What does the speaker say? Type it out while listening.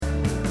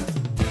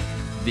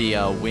The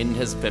wind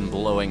has been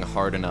blowing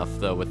hard enough,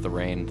 though, with the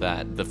rain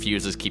that the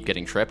fuses keep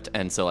getting tripped,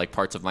 and so like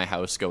parts of my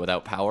house go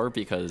without power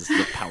because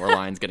the power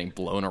line's getting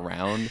blown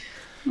around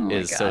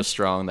is so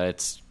strong that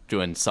it's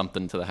doing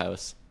something to the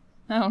house.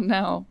 Oh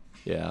no.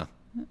 Yeah.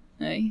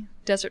 Hey,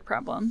 desert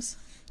problems.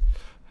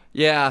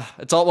 Yeah,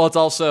 it's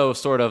also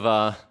sort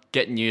of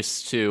getting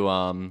used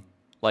to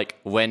like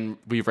when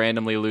we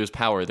randomly lose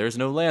power, there's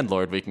no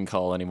landlord we can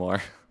call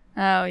anymore.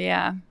 Oh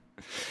yeah.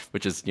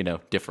 Which is,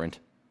 different.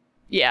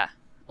 Yeah.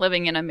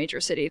 Living in a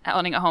major city,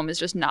 owning a home is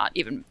just not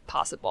even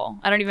possible.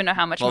 I don't even know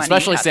how much money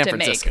especially you have San to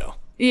Francisco.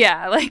 Make.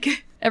 Yeah,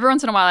 like every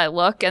once in a while I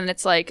look and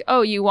it's like,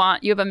 oh, you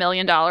have $1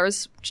 million,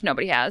 which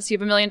nobody has. You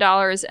have $1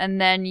 million and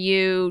then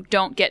you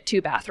don't get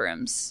 2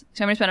 bathrooms.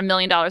 So I'm going to spend $1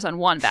 million on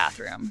 1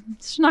 bathroom.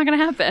 It's just not going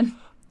to happen.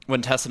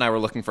 When Tess and I were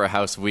looking for a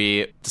house,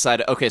 we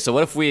decided, okay, so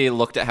what if we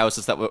looked at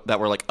houses that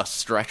were like a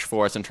stretch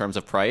for us in terms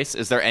of price?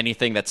 Is there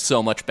anything that's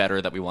so much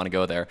better that we want to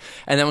go there?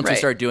 And then once we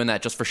started doing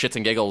that, just for shits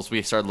and giggles,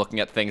 we started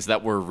looking at things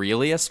that were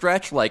really a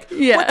stretch. Like,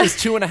 what does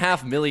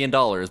 $2.5 million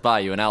buy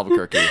you in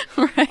Albuquerque?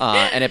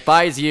 And it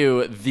buys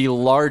you the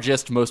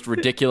largest, most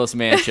ridiculous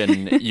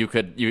mansion you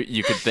could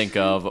think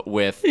of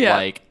with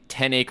like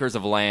 10 acres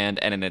of land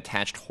and an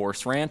attached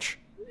horse ranch.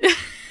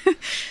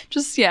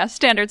 Just,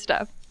 standard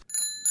stuff.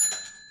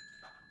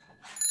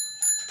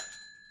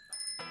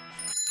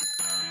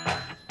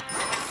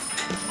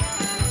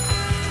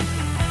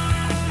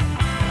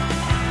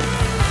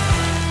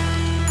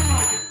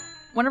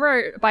 Whenever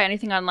I buy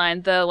anything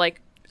online, the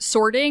like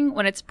sorting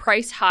when it's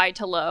price high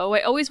to low,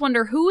 I always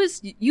wonder who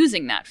is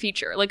using that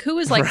feature. Like who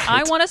is like,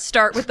 I want to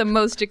start with the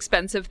most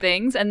expensive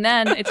things, and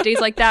then it's days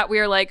like that we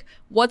are like,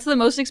 what's the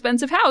most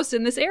expensive house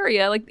in this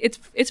area? Like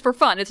it's for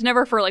fun. It's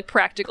never for like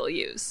practical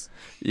use.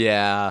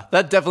 Yeah,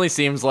 that definitely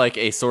seems like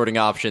a sorting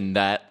option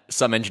that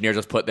some engineer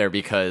just put there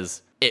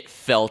because it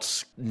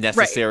felt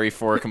necessary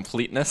for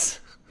completeness.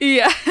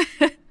 Yeah,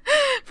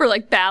 for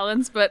like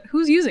balance. But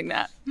who's using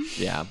that?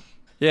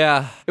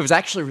 Yeah, it was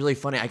actually really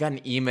funny. I got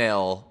an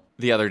email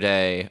the other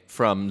day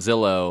from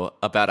Zillow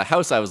about a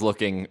house I was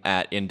looking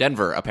at in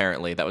Denver,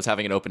 apparently, that was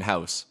having an open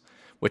house,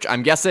 which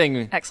I'm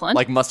guessing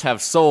like must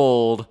have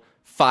sold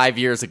 5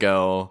 years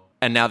ago,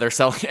 and now they're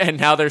selling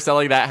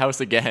that house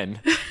again.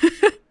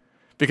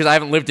 Because I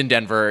haven't lived in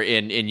Denver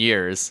in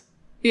years.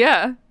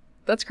 Yeah,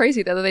 that's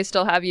crazy though that they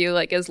still have you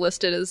like as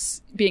listed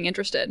as being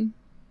interested.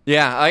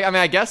 Yeah, I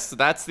mean, I guess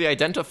that's the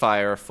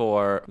identifier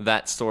for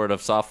that sort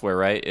of software,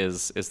 right?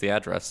 Is the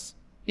address.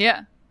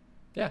 Yeah.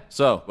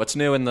 So, what's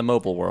new in the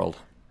mobile world?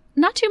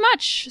 Not too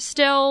much.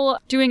 Still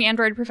doing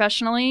Android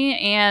professionally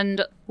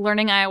and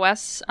learning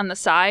iOS on the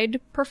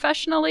side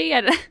professionally.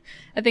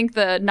 I think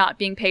the not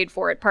being paid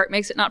for it part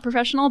makes it not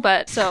professional,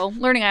 but so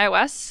learning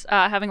iOS,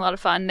 having a lot of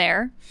fun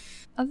there.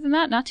 Other than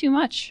that, not too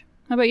much.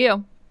 How about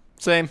you?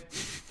 Same.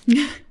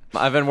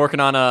 I've been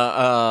working on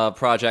a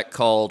project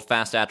called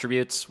Fast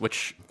Attributes,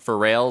 which for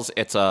Rails,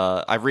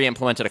 I've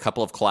re-implemented a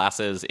couple of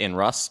classes in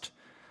Rust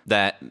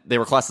that they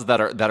were classes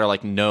that are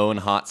like known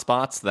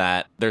hotspots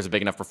that there's a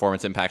big enough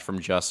performance impact from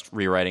just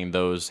rewriting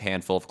those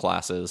handful of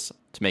classes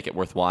to make it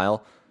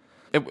worthwhile.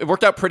 It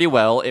worked out pretty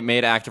well. It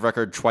made Active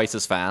Record twice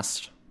as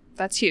fast.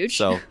 That's huge.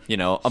 So,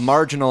 a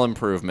marginal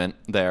improvement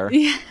there.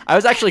 Yeah. I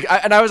was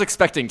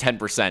expecting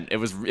 10%. It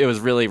was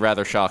really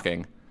rather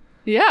shocking.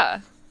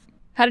 Yeah.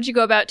 How did you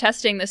go about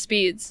testing the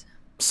speeds?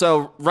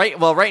 So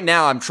right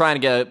now I'm trying to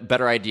get a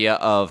better idea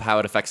of how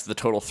it affects the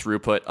total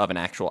throughput of an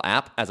actual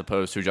app as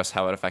opposed to just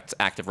how it affects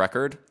Active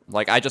Record.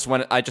 Like I just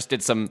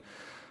did some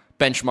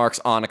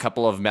benchmarks on a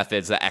couple of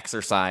methods that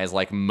exercise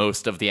like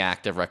most of the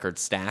Active Record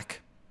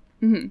stack,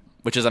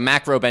 which is a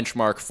macro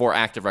benchmark for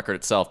Active Record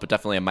itself, but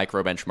definitely a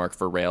micro benchmark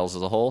for Rails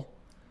as a whole.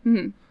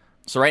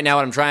 So right now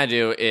what I'm trying to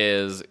do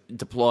is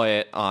deploy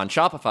it on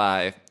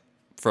Shopify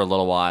for a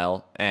little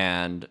while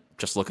and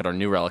just look at our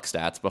New Relic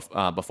stats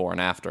before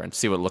and after and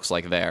see what it looks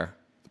like there.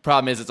 The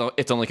problem is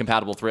it's only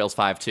compatible with Rails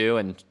 5.2,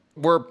 and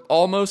we're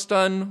almost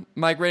done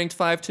migrating to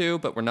 5.2,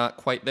 but we're not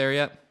quite there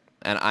yet.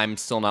 And I'm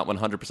still not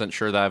 100%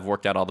 sure that I've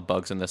worked out all the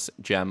bugs in this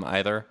gem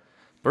either.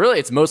 But really,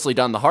 it's mostly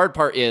done. The hard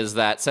part is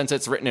that since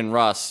it's written in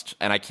Rust,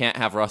 and I can't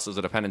have Rust as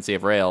a dependency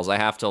of Rails, I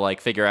have to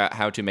figure out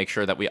how to make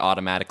sure that we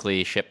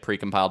automatically ship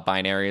precompiled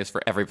binaries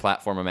for every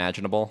platform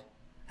imaginable.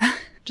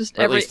 Just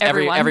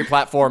every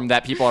platform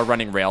that people are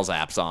running Rails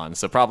apps on.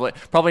 So probably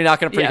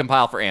not going to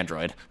precompile for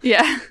Android.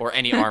 Yeah. Or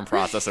any ARM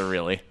processor,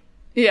 really.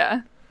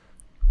 Yeah.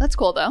 That's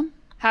cool, though.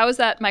 How has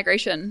that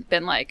migration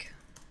been like?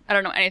 I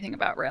don't know anything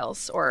about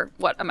Rails or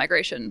what a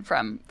migration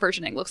from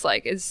versioning looks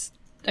like. If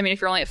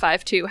you're only at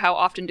 5.2, how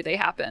often do they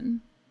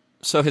happen?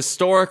 So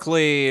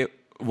historically,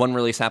 one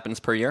release happens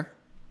per year.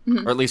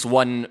 Or at least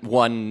one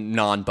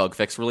non-bug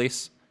fix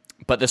release.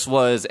 But this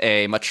was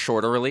a much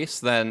shorter release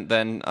than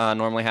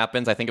normally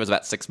happens. I think it was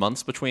about 6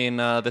 months between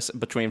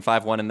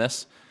 5.1 and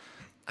this.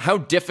 How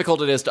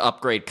difficult it is to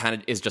upgrade kind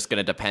of is just going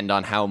to depend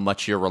on how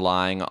much you're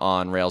relying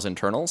on Rails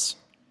internals.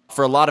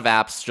 For a lot of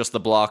apps, just the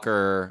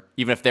blocker,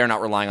 even if they're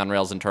not relying on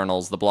Rails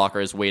internals, the blocker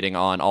is waiting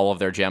on all of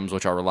their gems,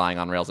 which are relying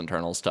on Rails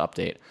internals, to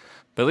update.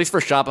 But at least for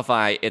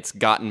Shopify, it's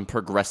gotten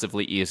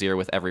progressively easier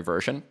with every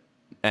version.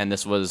 And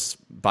this was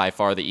by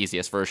far the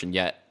easiest version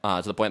yet,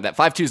 to the point that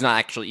 5.2 is not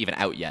actually even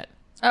out yet.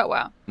 Oh,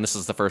 wow. And this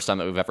is the first time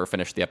that we've ever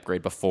finished the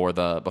upgrade before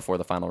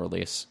the final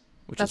release,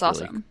 That's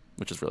awesome.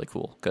 Which is really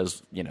cool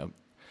because,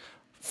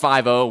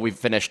 5.0, we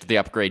finished the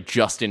upgrade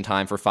just in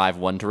time for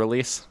 5.1 to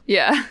release.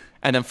 Yeah.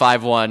 And then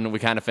 5.1, we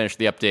kind of finished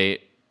the update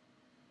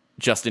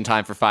just in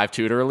time for 5.2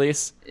 to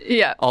release.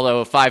 Yeah.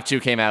 Although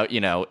 5.2 came out,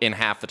 in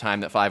half the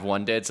time that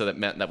 5.1 did, so that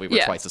meant that we were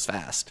twice as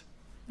fast.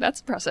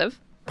 That's impressive.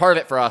 Part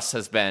of it for us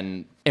has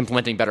been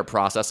implementing better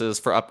processes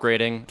for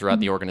upgrading throughout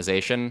the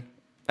organization,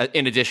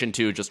 in addition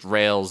to just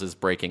Rails is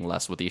breaking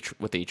less with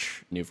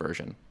each new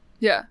version.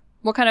 Yeah.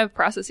 What kind of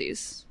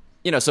processes?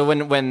 So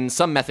when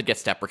some method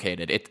gets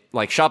deprecated, it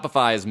like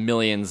Shopify is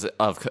millions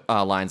of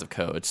lines of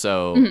code.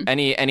 So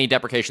any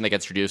deprecation that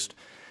gets introduced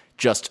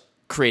just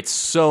creates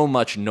so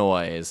much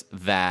noise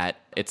that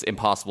it's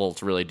impossible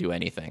to really do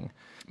anything.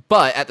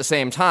 But at the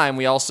same time,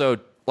 we also,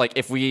 like,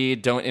 if we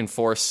don't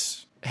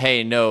enforce,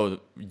 hey, no,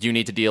 you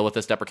need to deal with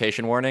this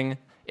deprecation warning,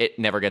 it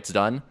never gets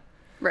done.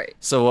 Right.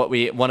 So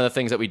one of the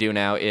things that we do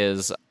now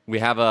is we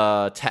have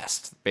a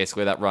test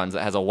basically that runs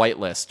that has a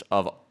whitelist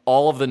of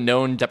all of the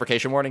known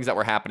deprecation warnings that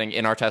were happening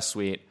in our test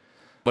suite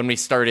when we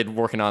started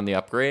working on the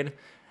upgrade.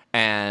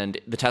 And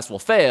the test will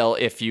fail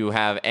if you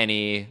have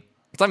any...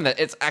 It's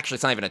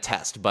not even a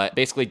test, but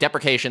basically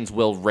deprecations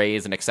will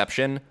raise an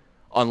exception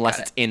unless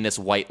it's in this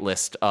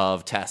whitelist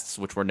of tests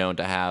which were known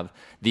to have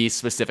these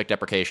specific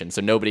deprecations.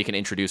 So nobody can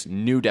introduce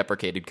new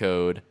deprecated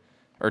code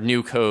or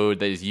new code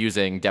that is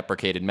using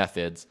deprecated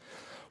methods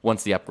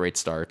once the upgrade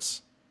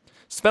starts.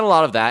 Spent a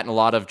lot of that and a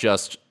lot of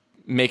just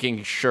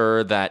making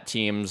sure that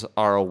teams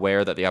are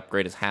aware that the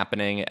upgrade is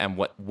happening and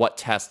what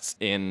tests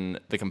in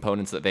the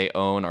components that they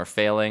own are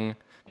failing,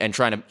 and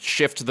trying to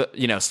shift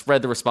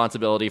spread the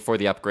responsibility for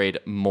the upgrade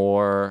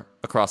more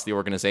across the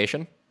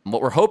organization.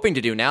 What we're hoping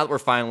to do now that we're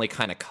finally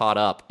kind of caught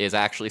up is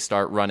actually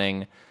start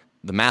running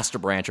the master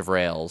branch of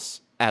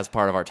Rails as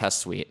part of our test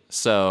suite.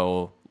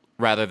 So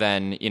rather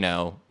than,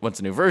 once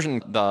a new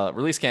version, the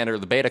release calendar,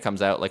 the beta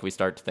comes out, like we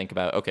start to think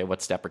about, okay,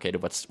 what's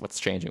deprecated, what's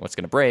changing, what's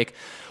going to break,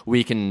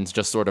 we can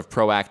just sort of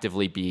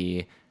proactively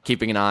be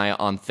keeping an eye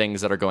on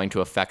things that are going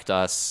to affect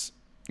us,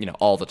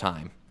 all the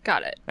time.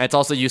 Got it. And it's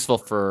also useful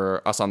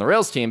for us on the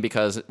Rails team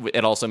because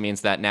it also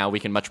means that now we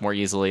can much more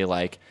easily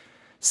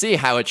see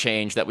how a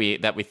change that we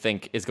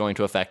think is going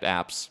to affect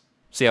apps,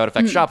 see how it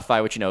affects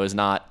Shopify, which is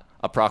not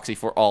a proxy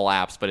for all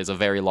apps, but is a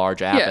very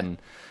large app, and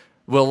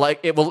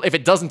if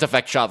it doesn't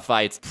affect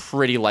Shopify, it's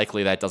pretty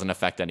likely that it doesn't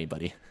affect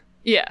anybody.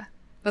 Yeah,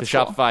 that's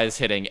cool. Shopify Shopify is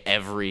hitting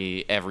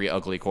every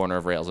ugly corner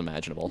of Rails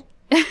imaginable.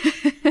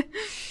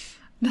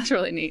 That's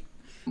really neat.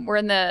 We're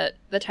in the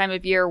time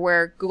of year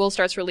where Google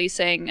starts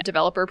releasing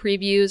developer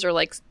previews, or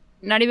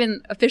not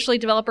even officially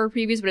developer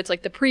previews, but it's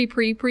like the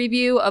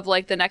preview of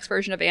the next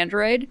version of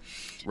Android.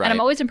 Right. And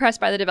I'm always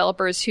impressed by the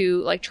developers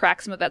who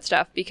track some of that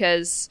stuff,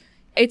 because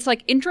it's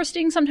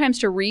interesting sometimes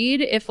to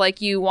read if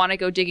you want to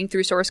go digging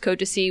through source code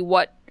to see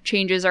what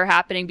changes are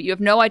happening, but you have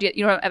no idea,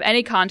 you don't have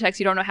any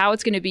context, you don't know how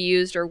it's going to be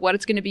used or what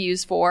it's going to be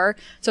used for.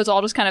 So it's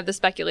all just kind of the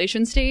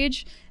speculation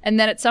stage. And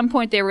then at some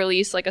point they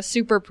release a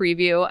super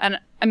preview. And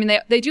I mean,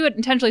 they do it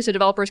intentionally so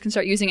developers can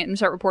start using it and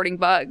start reporting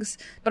bugs.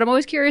 But I'm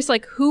always curious,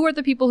 who are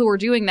the people who are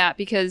doing that?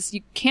 Because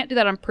you can't do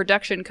that on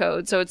production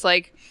code. So it's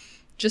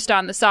just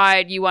on the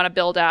side, you want to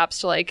build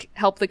apps to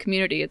help the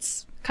community.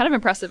 It's kind of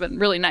impressive and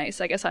really nice.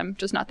 I guess I'm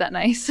just not that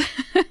nice.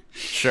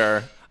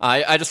 Sure.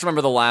 I just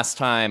remember the last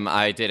time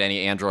I did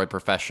any Android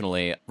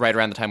professionally, right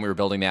around the time we were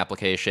building the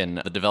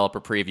application, the developer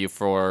preview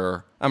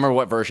for, I don't remember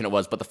what version it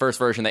was, but the first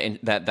version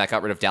that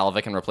got rid of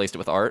Dalvik and replaced it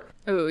with Art.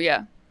 Oh,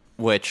 yeah.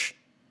 Which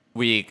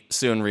we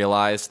soon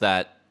realized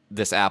that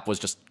this app was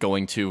just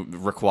going to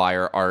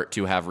require Art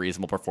to have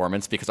reasonable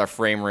performance because our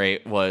frame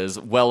rate was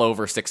well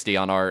over 60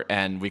 on Art,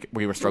 and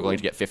we were struggling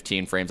to get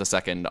 15 frames a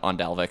second on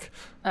Dalvik.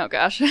 Oh,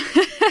 gosh.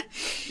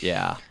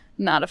 Yeah.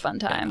 Not a fun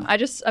time. Yeah. I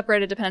just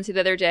upgraded dependency the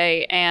other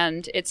day,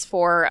 and it's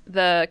for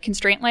the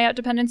constraint layout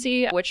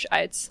dependency, which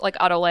it's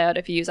auto layout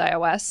if you use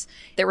iOS.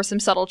 There were some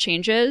subtle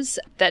changes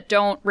that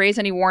don't raise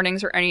any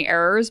warnings or any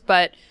errors,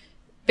 but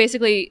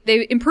basically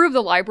they improve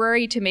the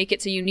library to make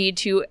it so you need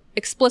to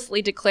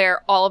explicitly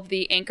declare all of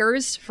the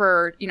anchors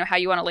for, how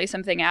you want to lay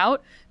something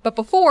out. But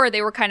before,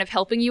 they were kind of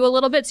helping you a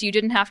little bit, so you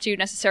didn't have to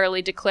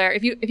necessarily declare.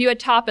 If you had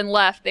top and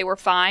left, they were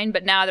fine,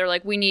 but now they're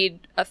we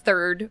need a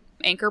third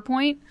anchor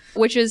point,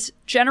 which is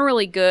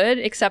generally good,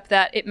 except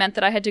that it meant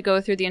that I had to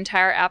go through the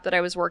entire app that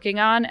I was working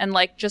on and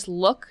just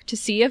look to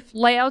see if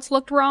layouts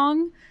looked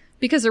wrong,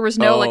 because there was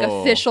no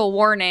official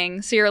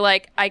warning. So you're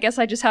I guess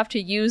I just have to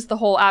use the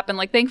whole app,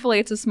 and thankfully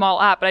it's a small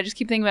app, but I just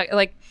keep thinking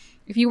about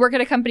if you work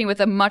at a company with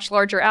a much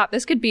larger app,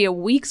 this could be a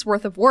week's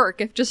worth of work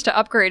if just to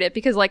upgrade it,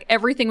 because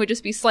everything would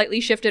just be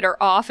slightly shifted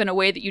or off in a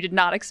way that you did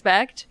not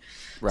expect.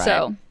 Right.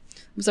 So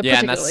it was a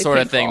and that's the sort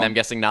of thing that I'm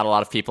guessing not a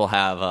lot of people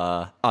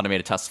have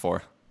automated tests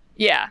for.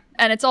 Yeah.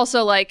 And it's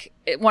also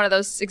one of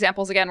those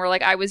examples again where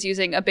I was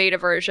using a beta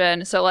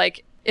version. So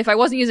if I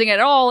wasn't using it at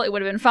all, it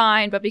would have been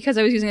fine. But because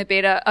I was using the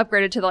beta,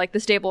 upgraded to like the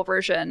stable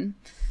version.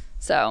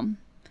 So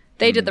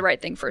they did the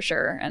right thing for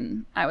sure.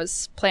 And I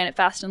was playing it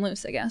fast and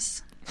loose, I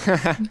guess.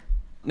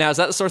 Now, is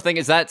that the sort of thing?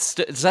 Does that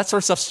sort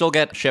of stuff still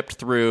get shipped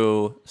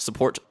through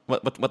support?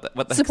 What the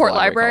heck's Support the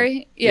library?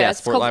 library? Yeah,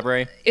 support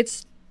library.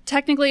 It's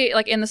technically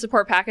like in the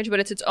support package, but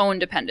it's its own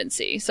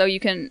dependency. So I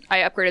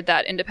upgraded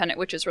that independent,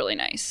 which is really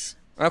nice.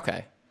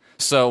 Okay.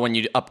 So when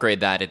you upgrade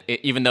that,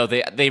 even though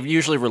they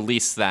usually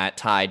release that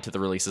tied to the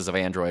releases of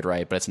Android,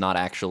 right? But it's not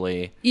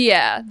actually...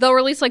 Yeah, they'll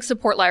release like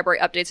support library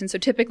updates, and so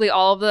typically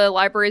all of the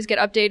libraries get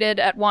updated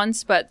at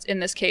once, but in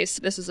this case,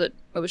 it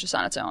was just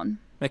on its own.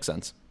 Makes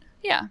sense.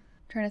 Yeah.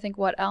 Trying to think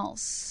what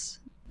else.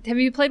 Have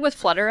you played with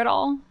Flutter at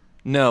all?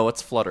 No,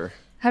 what's Flutter?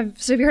 Have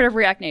you heard of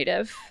React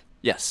Native?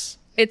 Yes.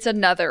 It's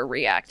another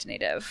React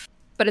Native,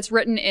 but it's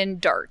written in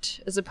Dart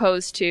as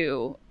opposed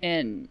to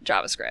in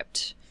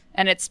JavaScript.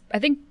 And I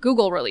think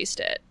Google released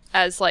it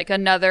as like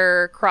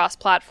another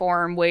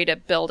cross-platform way to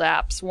build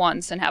apps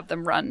once and have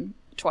them run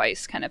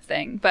twice kind of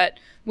thing. But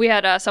we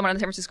had someone in the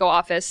San Francisco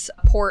office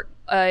port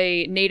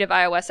a native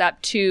iOS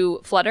app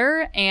to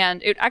Flutter,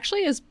 and it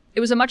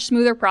was a much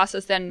smoother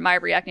process than my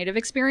React Native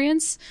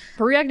experience.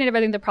 For React Native, I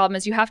think the problem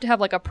is you have to have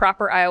like a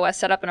proper iOS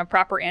setup and a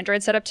proper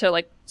Android setup to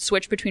like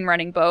switch between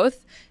running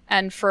both.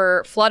 And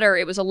for Flutter,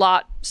 it was a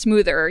lot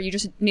smoother. You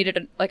just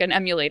needed an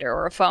emulator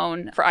or a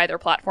phone for either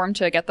platform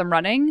to get them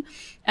running.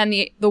 And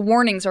the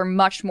warnings are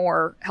much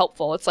more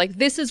helpful. It's like,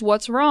 this is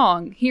what's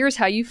wrong. Here's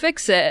how you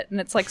fix it. And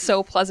it's like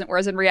so pleasant.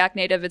 Whereas in React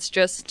Native, it's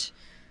just,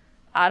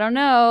 I don't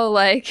know,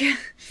 like...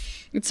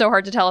 It's so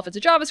hard to tell if it's a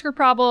JavaScript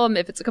problem,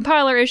 if it's a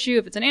compiler issue,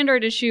 if it's an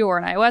Android issue, or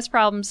an iOS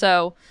problem.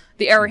 So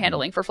the error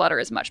handling for Flutter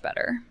is much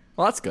better.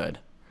 Well, that's good.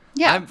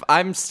 Yeah.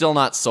 I'm still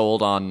not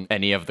sold on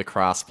any of the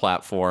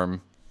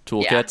cross-platform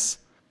toolkits.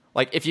 Yeah.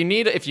 Like, if you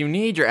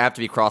need your app to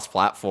be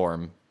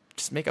cross-platform,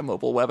 just make a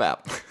mobile web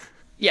app.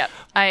 Yeah,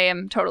 I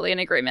am totally in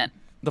agreement.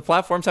 The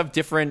platforms have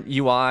different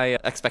UI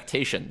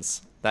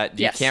expectations that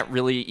you can't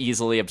really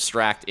easily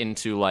abstract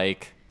into,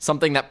 like...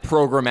 something that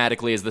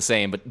programmatically is the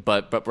same,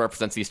 but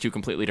represents these two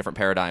completely different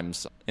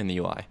paradigms in the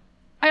UI.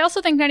 I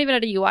also think not even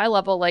at a UI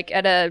level, like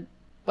I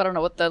don't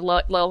know what the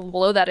level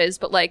below that is,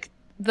 but like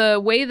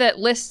the way that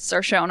lists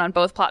are shown on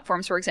both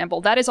platforms, for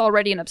example, that is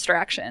already an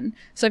abstraction.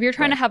 So if you're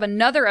trying to have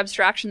another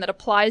abstraction that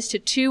applies to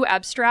two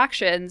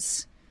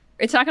abstractions,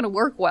 it's not going to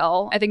work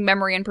well. I think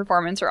memory and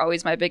performance are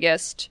always my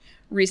biggest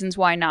reasons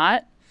why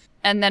not.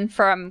 And then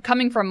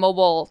coming from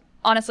mobile,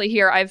 honestly,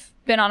 here, I've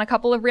been on a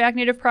couple of React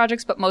Native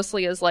projects, but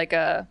mostly as like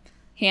a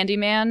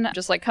handyman,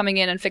 just like coming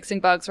in and fixing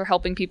bugs or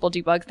helping people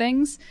debug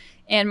things.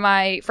 And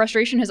my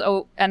frustration is,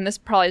 and this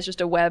probably is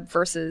just a web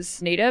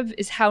versus native,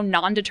 is how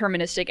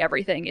non-deterministic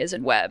everything is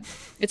in web.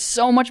 It's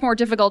so much more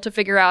difficult to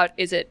figure out,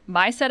 is it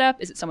my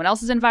setup? Is it someone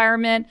else's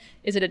environment?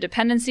 Is it a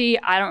dependency?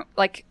 I don't,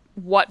 like,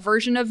 what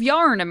version of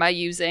Yarn am I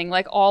using?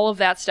 Like, all of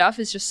that stuff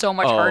is just so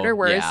much harder,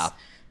 whereas...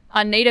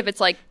 On native, it's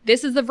like,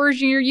 this is the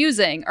version you're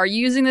using. Are you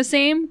using the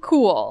same?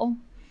 Cool.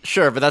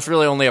 Sure, but that's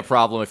really only a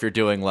problem if you're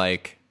doing,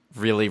 like,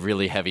 really,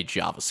 really heavy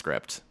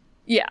JavaScript.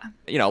 Yeah.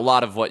 You know, a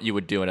lot of what you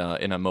would do in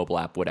a mobile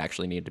app would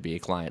actually need to be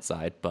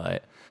client-side,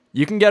 but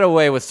you can get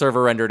away with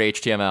server-rendered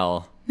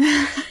HTML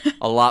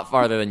a lot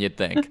farther than you'd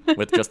think,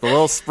 with just the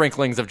little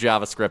sprinklings of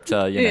JavaScript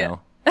to, you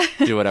know,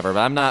 do whatever. But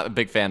I'm not a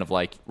big fan of,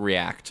 like,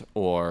 React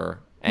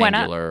or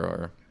Angular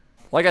or...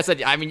 Like I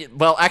said, I mean,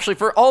 well, actually,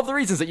 for all of the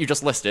reasons that you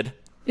just listed...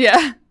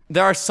 Yeah.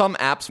 There are some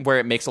apps where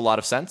it makes a lot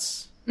of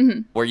sense,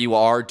 where you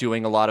are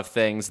doing a lot of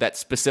things that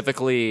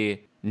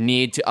specifically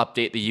need to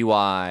update the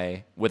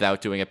UI without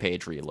doing a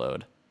page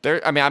reload.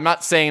 I'm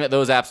not saying that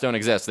those apps don't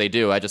exist. They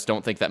do. I just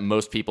don't think that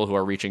most people who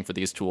are reaching for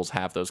these tools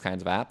have those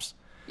kinds of apps.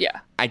 Yeah.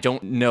 I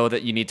don't know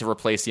that you need to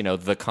replace,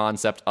 the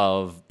concept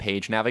of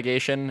page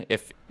navigation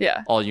if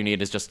all you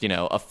need is just,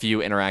 a few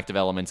interactive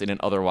elements in an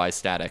otherwise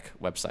static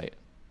website.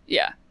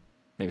 Yeah.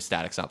 Maybe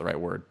static's not the right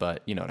word,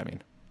 but you know what I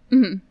mean.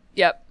 Mm-hmm.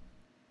 Yep.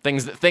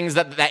 Things that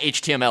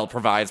HTML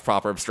provides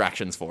proper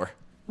abstractions for.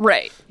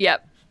 Right.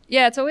 Yep.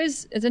 Yeah,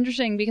 it's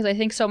interesting because I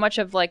think so much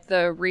of like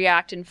the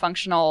React and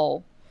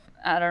functional,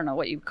 I don't know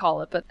what you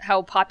call it, but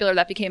how popular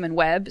that became in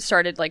web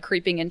started like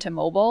creeping into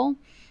mobile.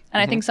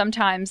 And I think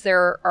sometimes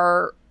there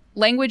are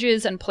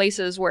languages and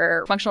places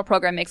where functional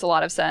program makes a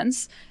lot of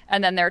sense.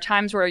 And then there are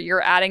times where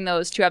you're adding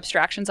those two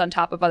abstractions on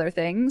top of other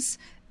things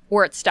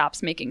where it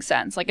stops making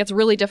sense. Like it's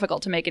really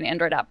difficult to make an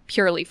Android app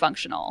purely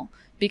functional.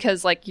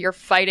 Because, like, you're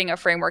fighting a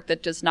framework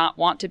that does not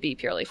want to be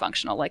purely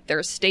functional. Like,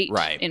 there's state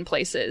in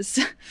places.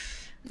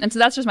 And so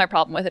that's just my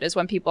problem with it, is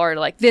when people are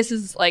like, this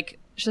is, like,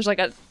 there's, like,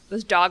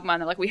 this dogma,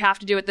 and they're like, we have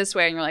to do it this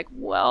way. And you're like,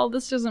 well,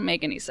 this doesn't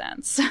make any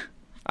sense.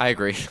 I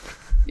agree.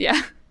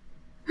 Yeah.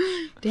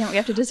 Damn, we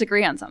have to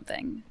disagree on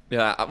something.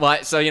 Yeah,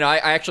 well, so, I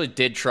actually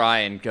did try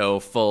and go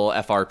full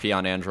FRP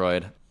on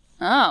Android.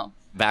 Oh.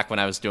 Back when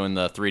I was doing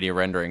the 3D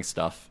rendering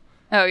stuff.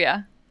 Oh,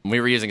 yeah. We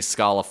were using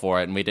Scala for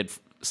it, and we did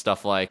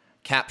stuff like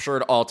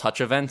captured all touch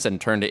events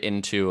and turned it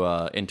into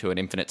an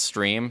infinite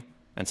stream.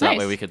 And so that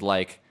way we could,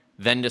 like,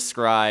 then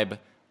describe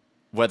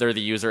whether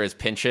the user is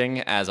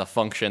pinching as a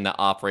function that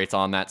operates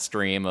on that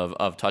stream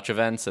of touch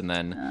events, and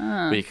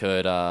then we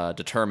could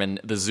determine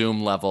the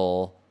zoom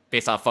level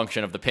based on a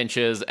function of the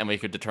pinches, and we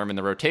could determine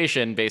the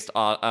rotation based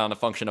on a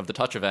function of the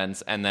touch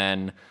events, and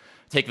then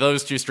take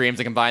those two streams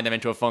and combine them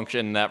into a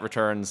function that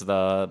returns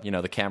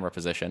the camera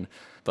position.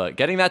 But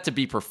getting that to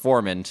be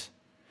performant,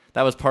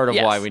 that was part of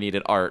why we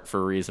needed art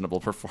for reasonable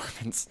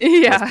performance.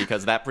 Yeah.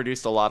 Because that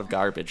produced a lot of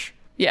garbage.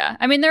 Yeah.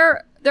 I mean,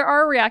 there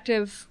are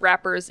reactive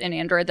wrappers in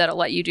Android that'll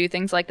let you do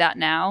things like that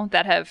now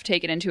that have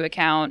taken into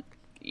account,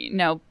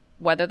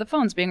 whether the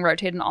phone's being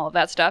rotated and all of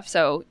that stuff.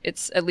 So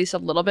it's at least a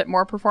little bit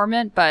more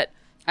performant, but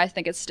I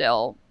think it's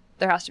still,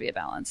 there has to be a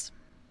balance.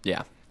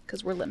 Yeah.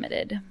 Because we're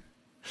limited.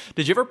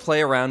 Did you ever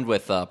play around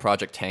with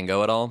Project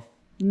Tango at all?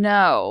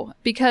 No,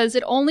 because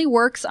it only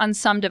works on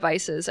some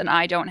devices, and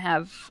I don't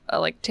have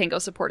a Tango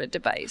supported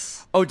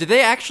device. Oh, did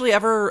they actually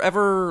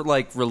ever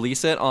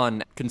release it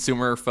on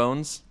consumer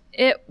phones?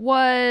 It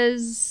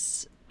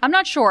was, I'm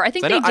not sure. I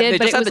think they did,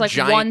 but it was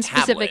one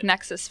specific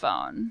Nexus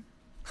phone.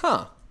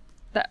 Huh.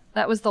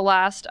 That was the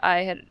last I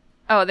had.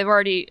 Oh,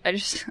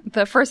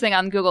 the first thing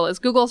on Google is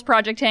Google's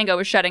Project Tango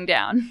is shutting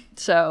down.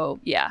 So,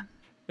 yeah.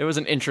 It was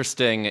an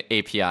interesting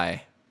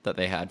API that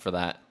they had for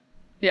that.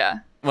 Yeah.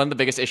 One of the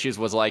biggest issues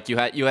was you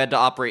had to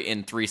operate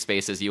in three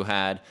spaces. You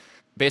had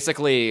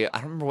basically, I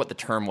don't remember what the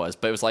term was,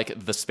 but it was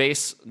the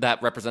space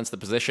that represents the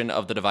position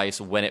of the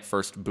device when it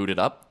first booted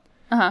up.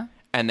 Uh-huh.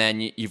 And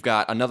then you've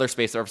got another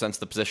space that represents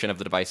the position of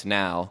the device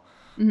now.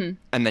 Mm-hmm.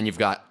 And then you've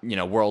got,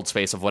 world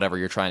space of whatever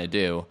you're trying to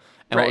do.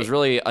 And what was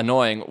really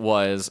annoying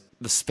was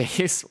the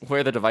space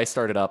where the device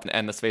started up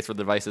and the space where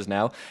the device is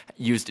now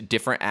used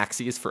different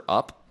axes for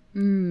up.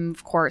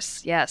 Of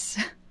course, yes.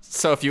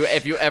 So if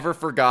you ever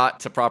forgot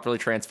to properly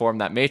transform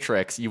that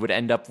matrix, you would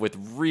end up with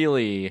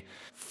really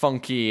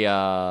funky,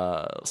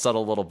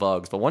 subtle little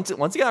bugs. But once you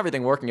got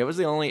everything working, it was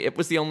the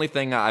only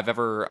thing I've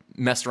ever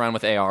messed around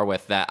with AR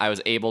with that I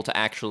was able to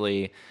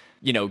actually,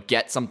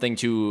 get something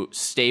to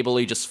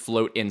stably just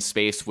float in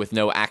space with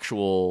no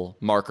actual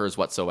markers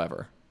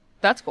whatsoever.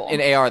 That's cool. In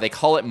AR, they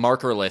call it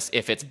markerless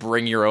if it's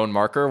bring your own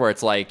marker, where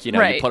it's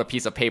you put a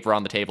piece of paper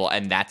on the table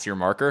and that's your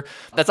marker.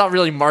 That's not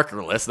really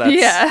markerless.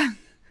 That's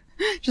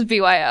just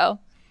BYO.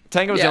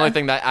 Tango was the only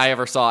thing that I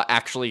ever saw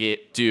actually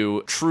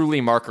do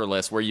truly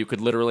markerless, where you could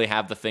literally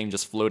have the thing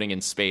just floating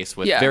in space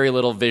with very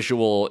little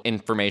visual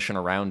information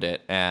around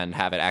it and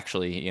have it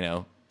actually,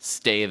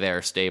 stay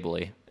there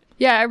stably.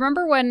 Yeah, I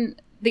remember when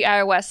the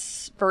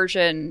iOS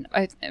version,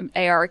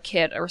 AR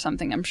Kit or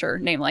something, I'm sure,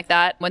 named like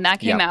that, when that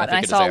came out, and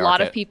I saw a lot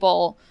of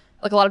people,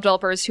 a lot of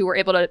developers who were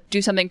able to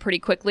do something pretty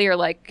quickly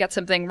or get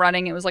something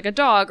running. It was a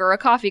dog or a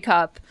coffee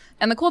cup.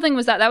 And the cool thing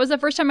was that was the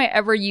first time I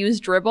ever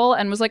used Dribbble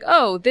and was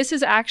oh, this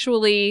is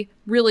actually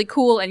really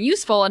cool and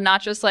useful and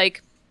not just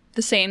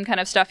the same kind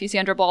of stuff you see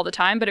on Dribbble all the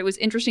time. But it was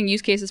interesting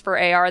use cases for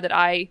AR that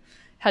I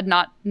had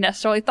not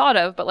necessarily thought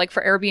of. But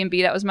for Airbnb,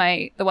 that was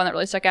the one that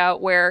really stuck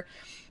out, where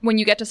when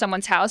you get to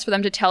someone's house, for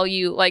them to tell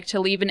you to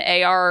leave an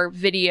AR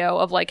video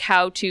of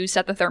how to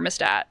set the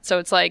thermostat. So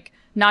it's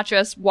not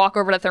just walk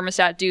over to the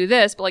thermostat, do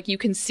this, but you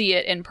can see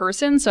it in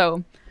person.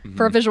 So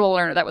for a visual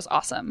learner, that was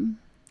awesome.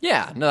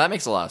 Yeah, no, that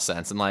makes a lot of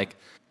sense. And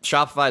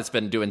Shopify's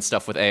been doing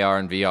stuff with AR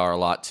and VR a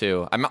lot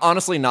too. I'm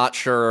honestly not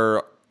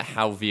sure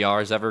how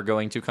VR is ever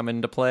going to come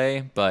into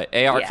play, but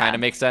AR kind of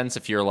makes sense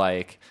if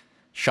you're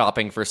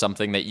shopping for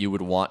something that you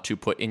would want to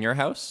put in your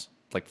house,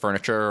 like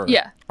furniture or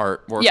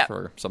artwork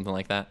or something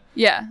like that.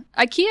 Yeah.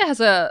 IKEA has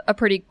a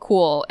pretty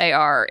cool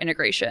AR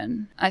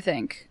integration, I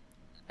think.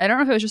 I don't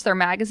know if it was just their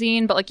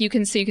magazine, but you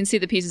can see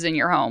the pieces in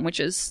your home, which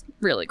is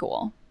really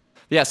cool.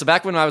 Yeah, so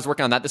back when I was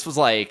working on that, this was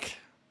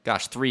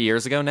 3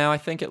 years ago now, I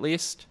think, at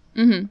least.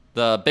 Mm-hmm.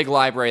 The big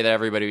library that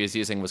everybody was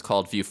using was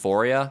called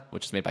Vuforia,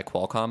 which is made by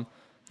Qualcomm.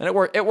 And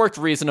it worked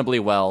reasonably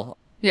well.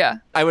 Yeah.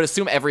 I would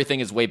assume everything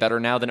is way better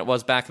now than it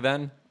was back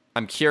then.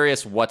 I'm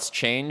curious what's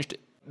changed.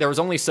 There was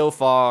only so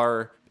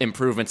far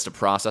improvements to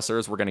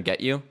processors were going to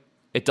get you.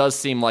 It does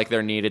seem like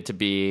there needed to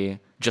be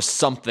just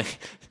something.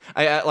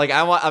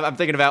 I'm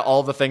thinking about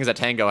all the things that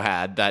Tango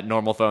had that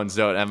normal phones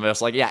don't. And I'm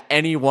just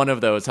any one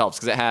of those helps,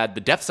 because it had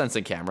the depth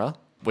sensing camera,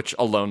 which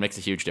alone makes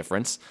a huge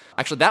difference.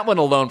 Actually, that one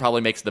alone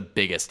probably makes the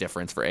biggest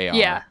difference for AR.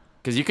 Yeah.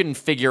 Because you can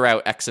figure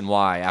out X and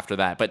Y after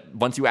that, but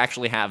once you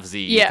actually have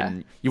Z,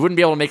 you wouldn't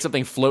be able to make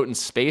something float in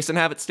space and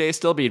have it stay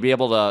still, but you'd be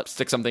able to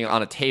stick something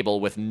on a table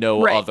with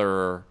no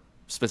other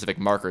specific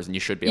markers, and you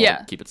should be able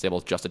to keep it stable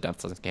with just a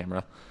depth sensing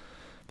camera.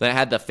 Then it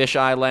had the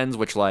fisheye lens,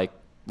 which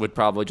would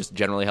probably just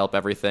generally help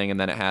everything, and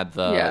then it had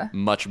the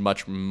much,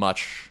 much,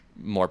 much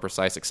more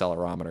precise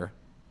accelerometer.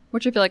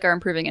 Which I feel are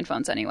improving in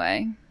phones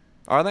anyway.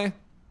 Are they?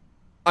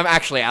 I'm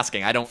actually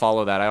asking. I don't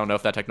follow that. I don't know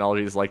if that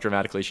technology is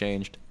dramatically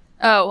changed.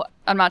 Oh,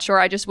 I'm not sure.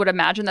 I just would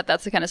imagine that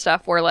that's the kind of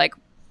stuff where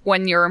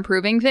when you're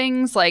improving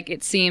things,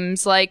 it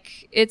seems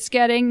it's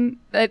getting,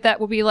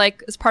 that would be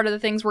as part of the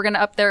things we're going to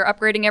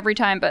upgrading every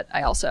time. But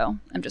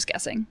I'm just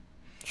guessing.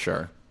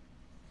 Sure.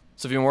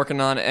 So have you been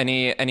working on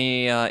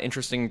any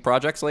interesting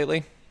projects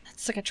lately?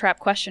 It's a trap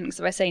question, because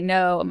if I say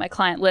no and my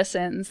client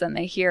listens, then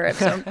they hear it.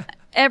 So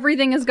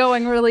everything is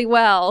going really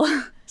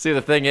well. See,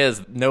 the thing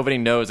is, nobody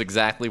knows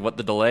exactly what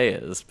the delay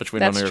is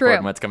between when we record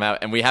and when it's come out,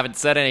 and we haven't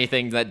said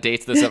anything that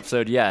dates this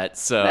episode yet,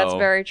 so... That's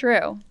very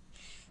true.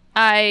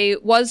 I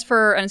was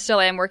and still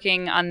am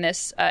working on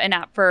this, an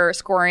app for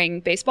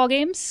scoring baseball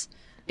games,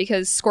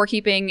 because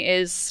scorekeeping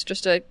is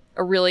just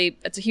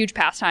it's a huge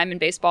pastime in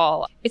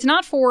baseball. It's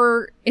not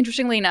for,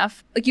 interestingly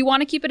enough, like you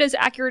want to keep it as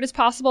accurate as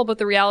possible, but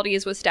the reality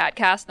is with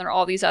StatCast, and there are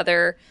all these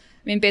other...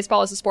 I mean,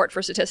 baseball is a sport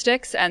for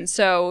statistics, and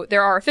so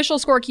there are official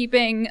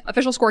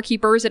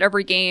scorekeepers at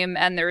every game,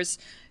 and there's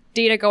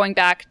data going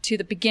back to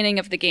the beginning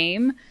of the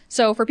game.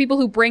 So for people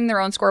who bring their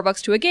own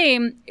scorebooks to a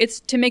game,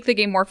 it's to make the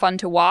game more fun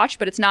to watch,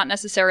 but it's not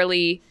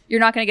necessarily, you're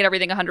not going to get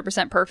everything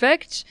 100%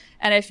 perfect.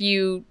 And if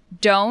you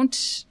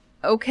don't,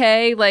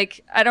 okay,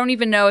 like, I don't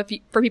even know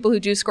for people who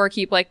do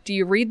scorekeep, like, do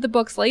you read the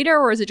books later,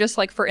 or is it just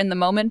like for in the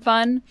moment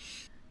fun?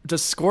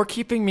 Does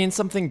scorekeeping mean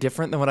something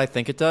different than what I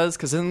think it does?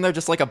 Because isn't there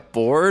just like a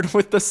board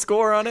with the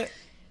score on it?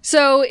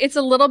 So it's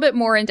a little bit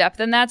more in depth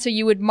than that. So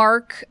you would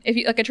mark,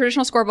 like a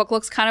traditional scorebook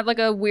looks kind of like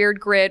a weird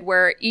grid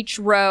where each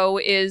row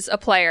is a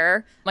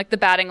player, like the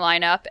batting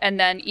lineup, and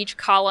then each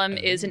column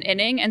is an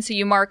inning. And so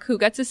you mark who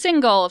gets a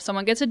single, if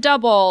someone gets a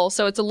double.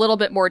 So it's a little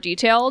bit more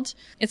detailed.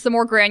 It's the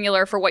more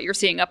granular for what you're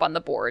seeing up on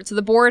the board. So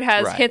the board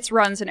has hits,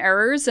 runs, and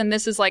errors. And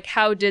this is like,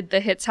 how did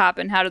the hits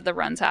happen? How did the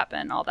runs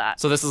happen? All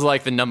that. So this is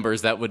like the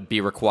numbers that would be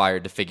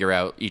required to figure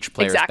out each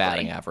player's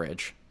batting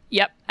average.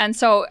 Yep. And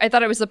so I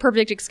thought it was the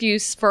perfect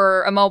excuse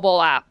for a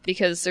mobile app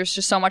because there's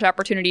just so much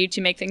opportunity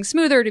to make things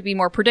smoother, to be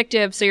more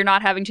predictive. So you're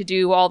not having to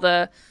do all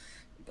the,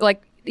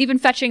 like, even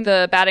fetching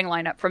the batting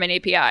lineup from an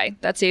API.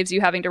 That saves you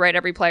having to write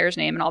every player's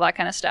name and all that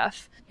kind of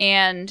stuff.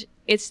 And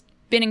it's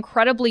been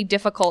incredibly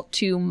difficult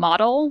to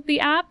model the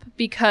app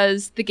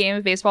because the game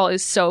of baseball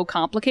is so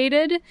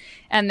complicated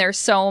and there's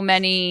so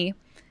many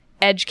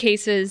edge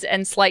cases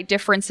and slight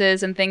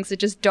differences and things that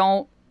just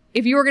don't.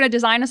 If you were going to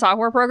design a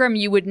software program,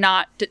 you would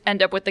not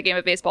end up with the game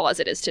of baseball as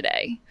it is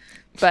today.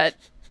 But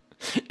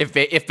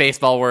if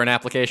baseball were an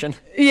application?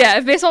 Yeah,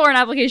 if baseball were an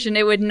application,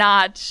 it would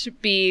not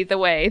be the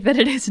way that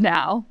it is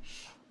now.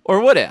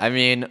 Or would it? I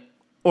mean,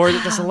 or is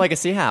it just a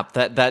legacy app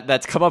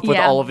that's come up with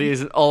all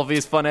of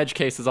these fun edge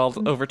cases all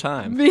over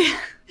time?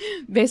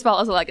 Baseball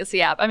is a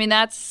legacy app. I mean,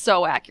 that's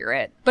so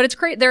accurate. But it's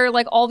great. There are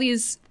like all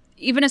these.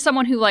 Even as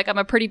someone who, like, I'm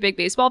a pretty big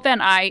baseball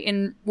fan,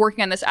 in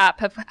working on this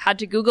app, have had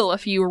to Google a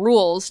few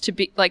rules to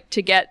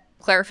get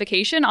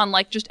clarification on,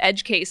 like, just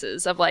edge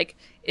cases of, like,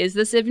 is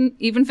this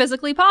even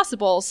physically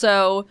possible?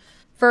 So,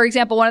 for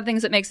example, one of the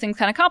things that makes things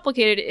kind of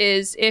complicated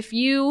is if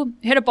you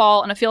hit a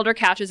ball and a fielder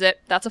catches it,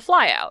 that's a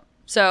fly out.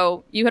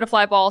 So you hit a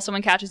fly ball,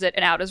 someone catches it,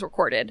 and out is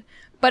recorded.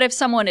 But if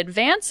someone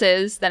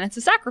advances, then it's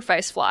a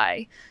sacrifice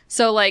fly.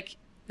 So, like,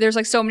 there's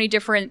like so many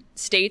different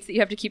states that you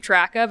have to keep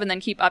track of and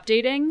then keep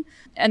updating.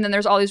 And then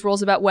there's all these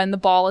rules about when the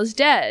ball is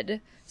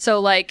dead.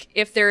 So like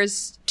if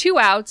there's 2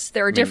 outs,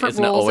 there are different rules.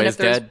 Isn't it always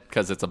dead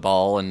because it's a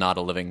ball and not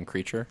a living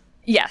creature?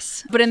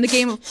 Yes. But in the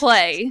game of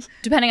play,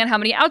 depending on how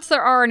many outs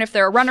there are and if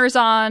there are runners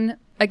on,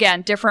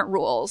 again, different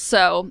rules.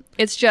 So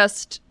it's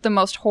just the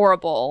most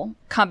horrible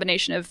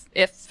combination of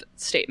if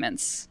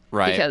statements.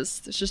 Right. Because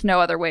there's just no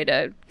other way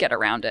to get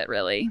around it,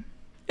 really.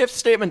 If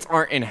statements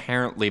aren't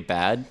inherently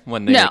bad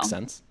when they make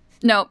sense.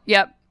 No,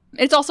 yep.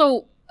 It's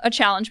also a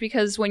challenge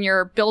because when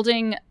you're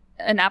building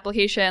an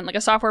application, like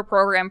a software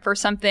program for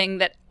something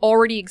that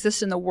already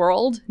exists in the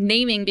world,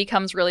 naming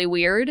becomes really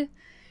weird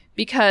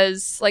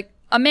because, like,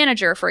 a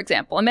manager, for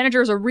example, a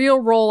manager is a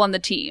real role on the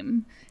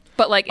team.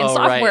 But, like, in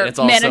software, it's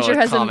also manager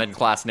has a common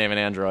class name in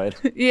Android.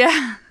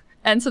 Yeah.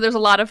 And so there's a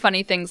lot of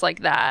funny things like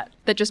that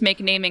just make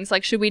namings.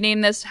 Like, should we name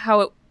this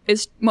how it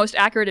is most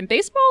accurate in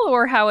baseball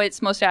or how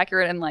it's most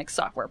accurate in, like,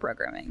 software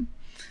programming?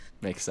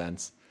 Makes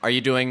sense. Are you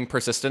doing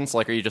persistence?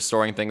 Like, are you just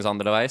storing things on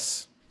the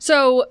device?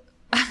 So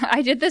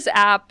I did this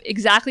app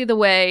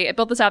I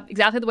built this app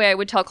exactly the way I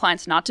would tell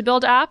clients not to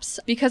build apps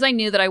because I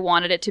knew that I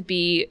wanted it to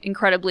be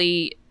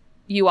incredibly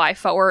UI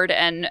forward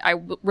and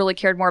I really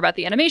cared more about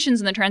the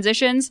animations and the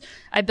transitions.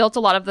 I built a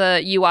lot of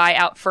the UI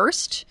out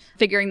first,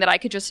 figuring that I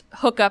could just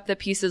hook up the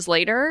pieces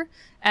later.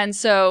 And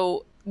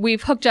so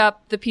we've hooked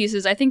up the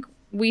pieces. I think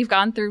we've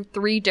gone through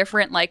 3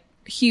 different, like,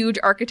 huge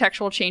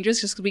architectural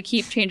changes just because we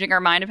keep changing our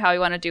mind of how we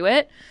want to do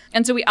it.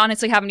 And so we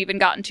honestly haven't even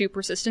gotten to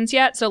persistence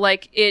yet. So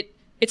like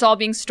it's all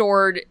being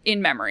stored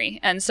in memory.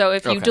 And so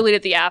if you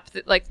deleted the app,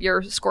 like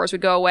your scores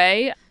would go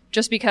away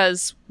just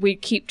because we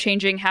keep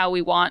changing how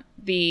we want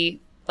the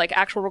like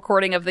actual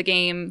recording of the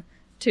game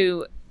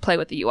to play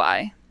with the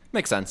UI.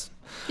 Makes sense.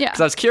 Yeah.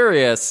 Because I was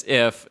curious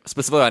if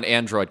specifically on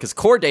Android, because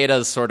core data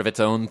is sort of its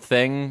own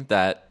thing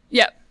that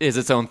is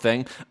its own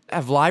thing.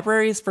 Have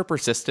libraries for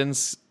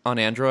persistence on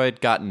Android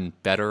gotten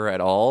better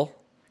at all?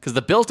 Because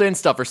the built-in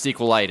stuff for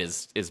SQLite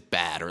is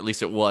bad, or at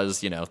least it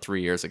was,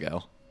 3 years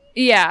ago.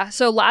 Yeah.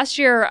 So last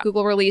year,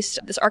 Google released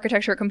this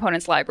architecture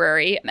components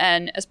library.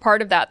 And as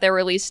part of that, they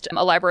released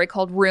a library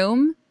called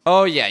Room.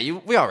 Oh, yeah.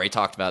 We already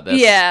talked about this.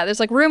 Yeah. There's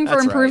like room for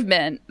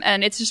improvement. Right.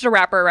 And it's just a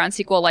wrapper around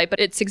SQLite, but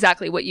it's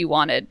exactly what you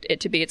wanted it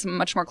to be. It's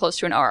much more close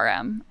to an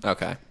ORM.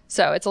 Okay.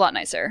 So it's a lot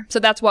nicer. So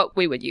that's what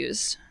we would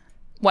use.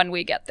 when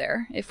we get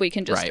there, if we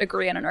can just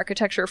agree on an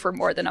architecture for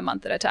more than a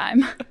month at a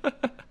time.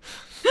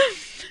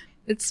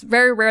 It's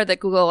very rare that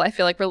Google, I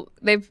feel like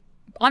they've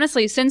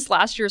honestly, since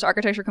last year's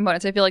architecture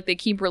components, I feel like they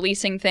keep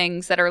releasing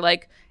things that are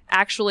like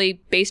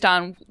actually based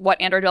on what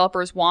Android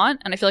developers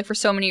want. And I feel like for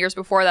so many years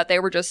before that, they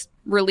were just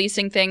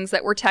releasing things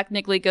that were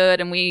technically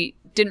good and we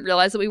didn't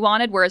realize that we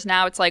wanted. Whereas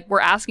now it's like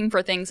we're asking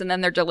for things and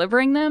then they're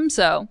delivering them.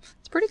 So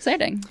it's pretty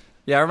exciting.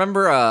 Yeah, I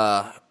remember,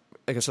 I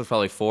guess it was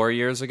probably 4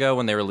 years ago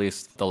when they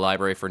released the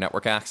library for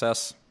network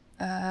access.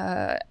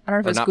 I don't know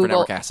if it was not Google. For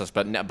network access,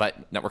 but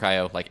network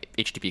I/O, like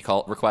HTTP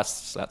call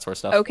requests, that sort of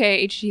stuff.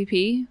 Okay,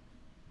 HTTP.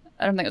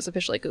 I don't think it was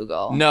officially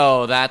Google.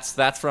 No,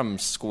 that's from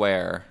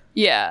Square.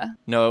 Yeah.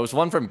 No, it was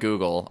one from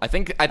Google. I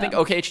think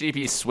OK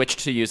HTTP switched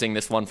to using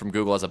this one from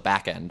Google as a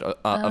backend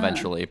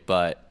eventually,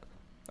 but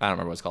I don't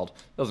remember what it's called.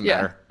 Doesn't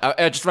matter.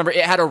 I just remember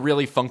it had a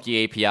really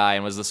funky API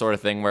and was the sort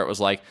of thing where it was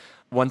like,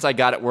 once I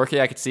got it working,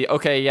 I could see,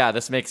 okay, yeah,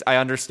 I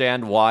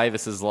understand why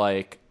this is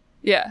like,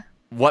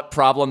 what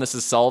problem this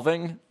is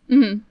solving.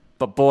 Mm-hmm.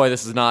 But boy,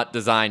 this is not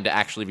designed to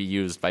actually be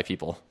used by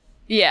people.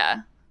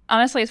 Yeah.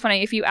 Honestly, it's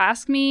funny. If you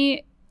ask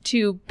me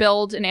to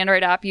build an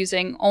Android app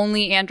using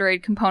only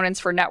Android components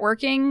for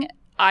networking,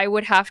 I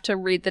would have to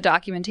read the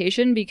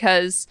documentation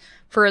because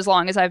for as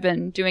long as I've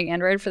been doing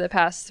Android for the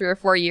past 3 or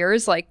 4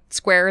 years, like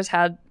Square has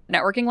had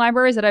networking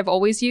libraries that I've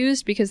always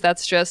used because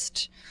that's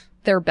just,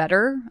 they're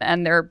better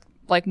and they're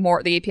like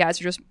more, the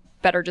APIs are just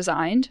better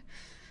designed.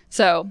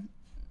 So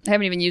I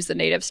haven't even used the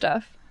native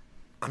stuff.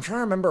 I'm trying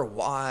to remember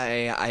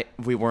why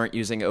we weren't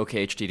using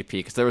OK HTTP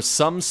because there was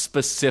some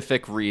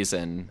specific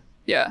reason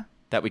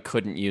that we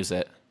couldn't use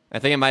it. I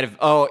think it might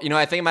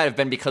have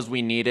been because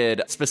we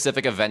needed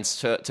specific events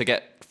to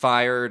get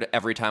fired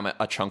every time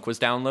a chunk was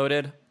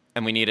downloaded,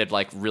 and we needed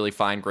like really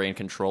fine-grained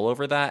control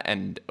over that,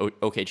 and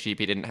OK HTTP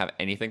didn't have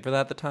anything for that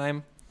at the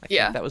time. I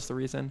think that was the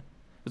reason.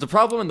 There's a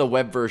problem in the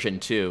web version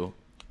too.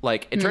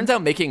 Like, it turns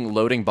out making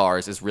loading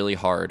bars is really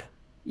hard.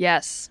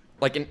 Yes.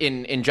 Like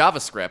in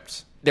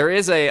JavaScript, there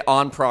is a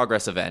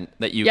on-progress event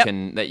that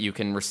you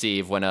can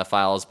receive when a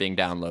file is being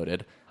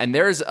downloaded. And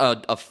there's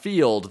a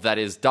field that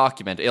is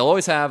documented. It'll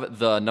always have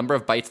the number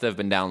of bytes that have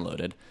been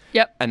downloaded.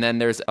 Yep. And then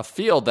there's a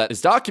field that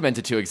is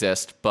documented to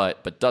exist,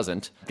 but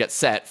doesn't get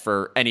set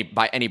for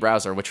by any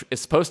browser, which is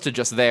supposed to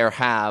just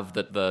have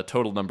the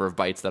total number of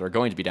bytes that are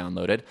going to be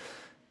downloaded.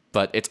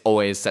 But it's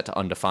always set to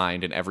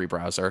undefined in every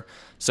browser.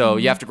 So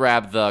you have to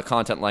grab the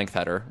content length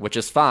header, which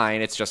is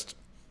fine. It's just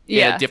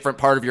in a different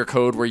part of your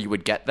code where you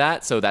would get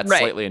that. So that's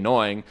slightly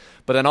annoying.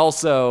 But then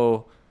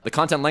also, the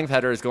content length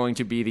header is going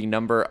to be the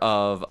number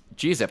of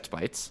gzipped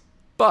bytes.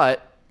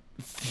 But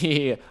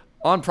the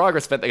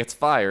on-progress event that gets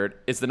fired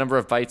is the number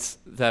of bytes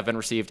that have been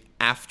received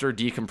after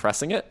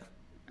decompressing it.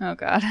 Oh,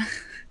 God.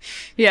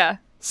 Yeah.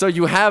 So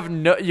you have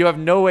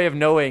no way of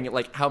knowing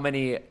like how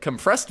many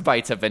compressed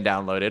bytes have been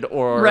downloaded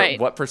or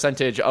what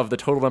percentage of the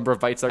total number of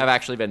bytes have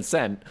actually been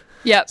sent.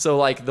 Yep. So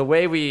like the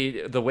way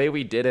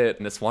we did it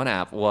in this one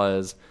app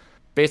was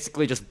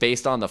basically just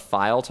based on the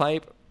file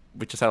type.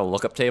 We just had a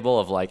lookup table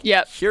of like,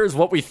 here's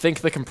what we think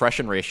the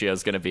compression ratio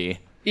is going to be.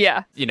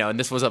 Yeah. And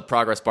this was a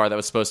progress bar that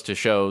was supposed to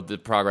show the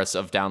progress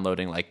of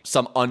downloading like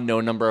some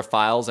unknown number of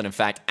files. And in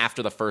fact,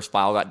 after the first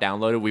file got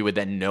downloaded, we would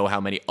then know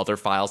how many other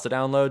files to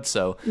download.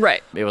 So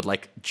it would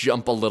like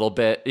jump a little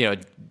bit,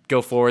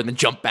 go forward and then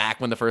jump back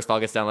when the first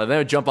file gets downloaded. Then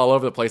it would jump all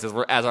over the place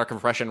as our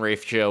compression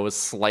ratio was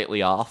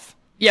slightly off.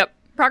 Yep.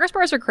 Progress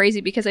bars are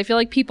crazy because I feel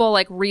like people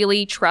like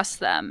really trust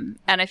them.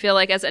 And I feel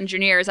like as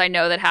engineers, I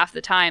know that half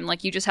the time,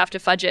 like you just have to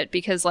fudge it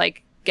because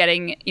like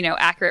getting,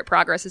 accurate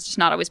progress is just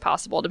not always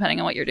possible depending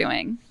on what you're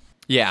doing.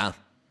 Yeah.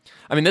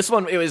 I mean, this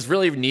one, it was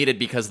really needed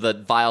because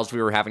the files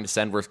we were having to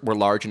send were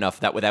large enough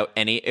that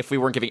if we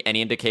weren't giving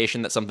any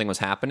indication that something was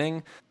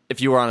happening,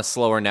 if you were on a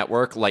slower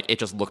network, like it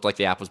just looked like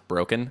the app was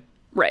broken.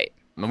 Right.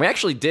 And we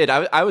actually did.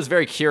 I was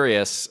very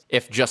curious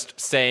if just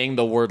saying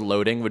the word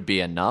loading would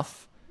be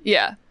enough.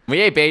 Yeah. We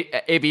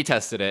A/B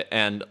tested it,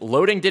 and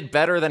loading did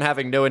better than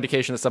having no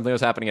indication that something was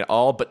happening at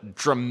all, but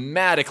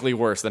dramatically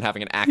worse than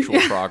having an actual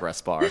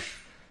progress bar.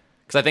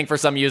 Because I think for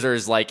some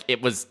users, like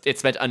it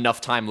spent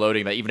enough time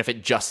loading that even if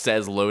it just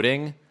says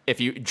loading, if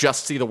you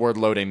just see the word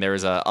loading, there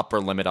is a upper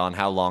limit on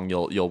how long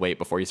you'll wait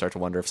before you start to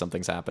wonder if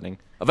something's happening.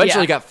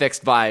 Eventually got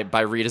fixed by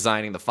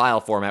redesigning the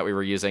file format we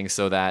were using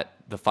so that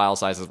the file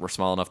sizes were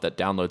small enough that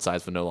download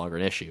size was no longer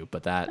an issue.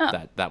 But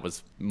that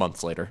was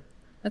months later.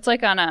 It's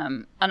like on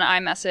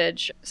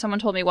iMessage. Someone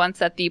told me once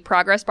that the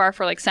progress bar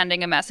for like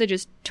sending a message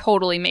is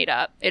totally made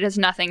up. It has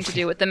nothing to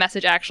do with the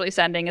message actually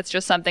sending. It's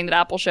just something that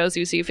Apple shows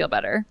you so you feel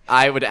better.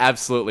 I would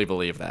absolutely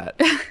believe that.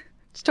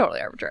 It's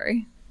totally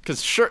arbitrary.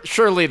 Because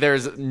surely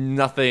there's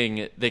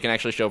nothing they can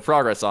actually show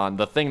progress on.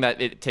 The thing that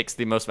it takes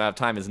the most amount of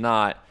time is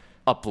not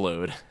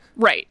upload.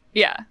 Right.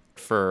 Yeah.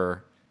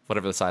 For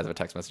whatever the size of a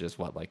text message is.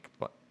 What?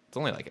 It's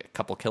only like a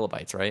couple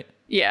kilobytes, right?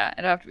 Yeah.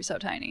 It'd have to be so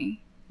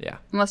tiny. Yeah.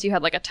 Unless you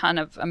had like a ton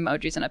of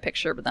emojis in a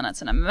picture, but then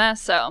it's in a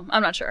mess. So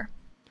I'm not sure.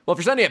 Well, if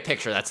you're sending a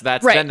picture, that's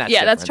right. Then that's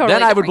yeah, different. that's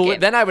totally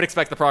Then I would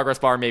expect the progress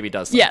bar maybe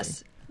does something.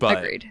 Yes. But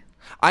agreed.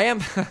 I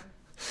am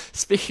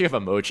speaking of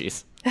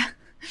emojis.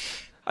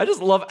 I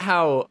just love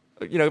how,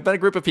 been a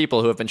group of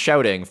people who have been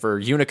shouting for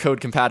Unicode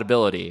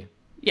compatibility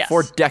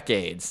for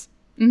decades.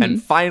 Mm-hmm.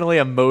 And finally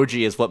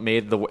emoji is what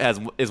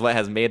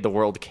has made the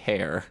world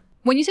care.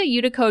 When you say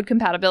Unicode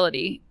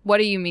compatibility, what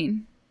do you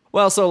mean?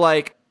 Well, so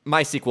like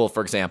MySQL,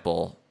 for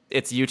example,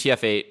 its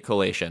UTF-8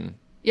 collation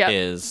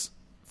is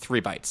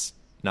 3 bytes,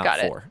 not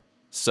 4.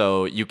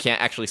 So you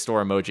can't actually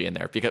store emoji in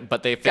there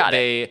but they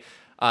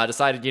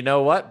decided, you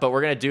know what? But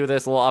we're going to do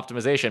this little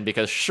optimization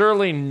because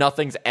surely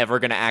nothing's ever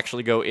going to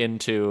actually go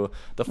into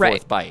the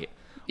 4th byte.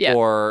 Yeah.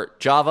 Or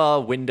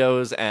Java,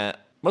 Windows, and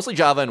mostly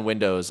Java and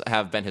Windows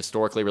have been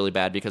historically really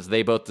bad because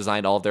they both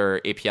designed all of their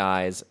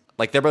APIs.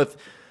 Like they're both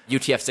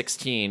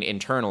UTF-16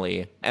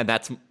 internally, and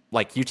that's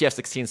like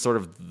UTF-16 is sort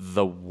of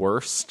the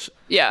worst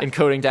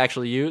encoding to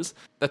actually use.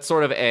 That's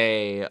sort of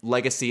a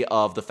legacy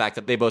of the fact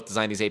that they both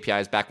designed these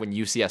APIs back when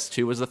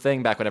UCS2 was the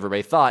thing, back when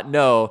everybody thought,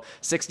 no,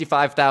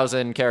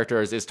 65,000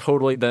 characters is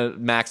totally the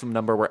maximum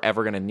number we're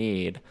ever going to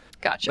need.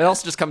 Gotcha. It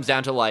also just comes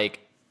down to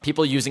like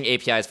people using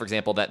APIs, for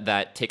example,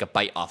 that take a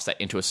byte offset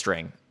into a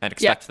string and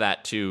expect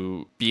that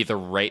to be the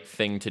right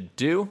thing to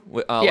do.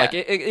 Like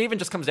it even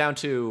just comes down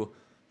to,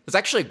 there's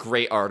actually a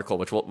great article,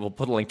 which we'll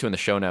put a link to in the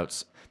show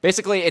notes.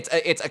 Basically, it's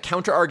a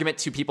counter argument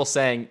to people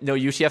saying, no,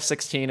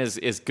 UTF-16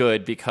 is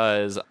good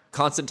because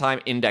constant time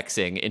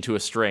indexing into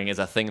a string is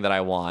a thing that I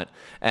want.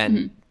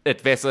 And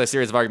it's basically a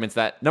series of arguments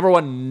that, number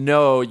one,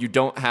 no, you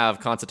don't have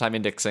constant time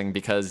indexing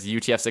because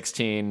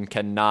UTF-16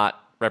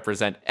 cannot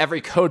represent every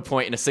code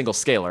point in a single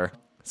scalar.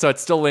 So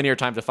it's still linear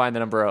time to find the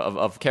number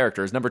of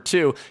characters. Number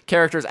two,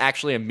 character is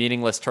actually a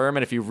meaningless term,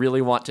 and if you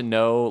really want to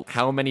know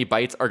how many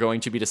bytes are going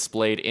to be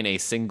displayed in a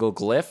single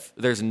glyph,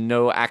 there's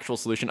no actual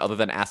solution other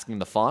than asking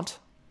the font.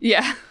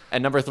 Yeah.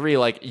 And number three,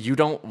 like, you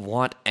don't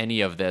want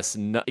any of this.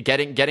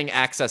 Getting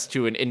access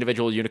to an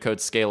individual Unicode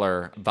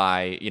scalar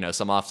by,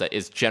 some offset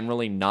is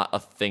generally not a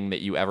thing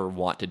that you ever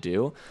want to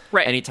do.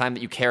 Right. Anytime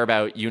that you care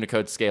about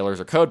Unicode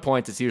scalars or code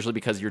points, it's usually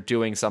because you're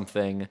doing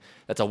something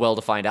that's a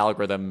well-defined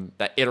algorithm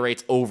that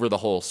iterates over the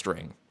whole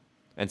string.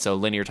 And so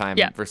linear time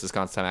versus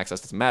constant time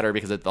access doesn't matter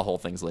because the whole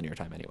thing's linear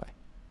time anyway.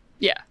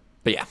 Yeah.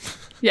 But yeah.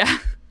 Yeah.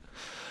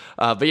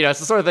 But it's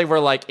the sort of thing where,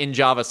 like, in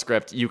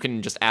JavaScript, you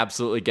can just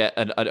absolutely get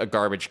a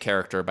garbage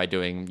character by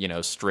doing,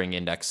 string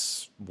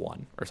index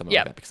 1 or something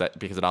like that,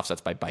 because it offsets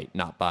by byte,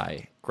 not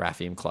by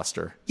grapheme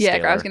cluster. Yeah,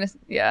 scalar, I was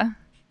gonna.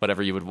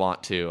 Whatever you would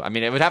want to. I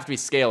mean, it would have to be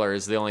scalar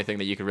is the only thing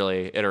that you could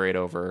really iterate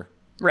over.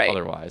 Right.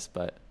 Otherwise,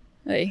 but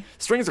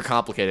strings are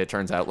complicated. It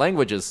turns out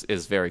language is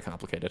very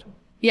complicated.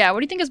 Yeah. What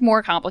do you think is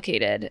more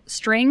complicated,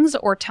 strings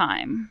or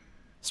time?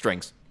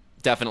 Strings,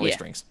 definitely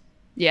strings.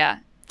 Yeah.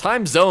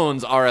 Time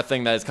zones are a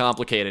thing that is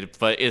complicated,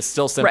 but is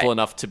still simple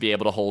enough to be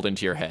able to hold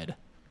into your head.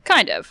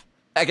 Kind of.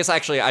 I guess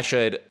actually I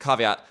should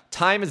caveat,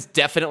 time is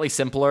definitely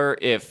simpler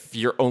if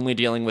you're only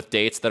dealing with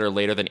dates that are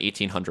later than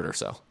 1800 or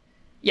so.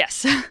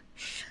 Yes.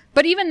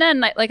 But even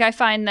then, like, I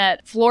find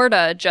that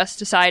Florida just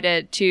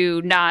decided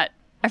to not,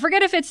 I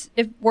forget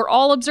if we're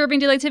all observing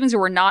daylight savings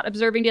or we're not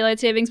observing daylight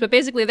savings, but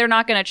basically they're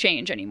not going to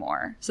change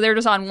anymore. So they're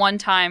just on one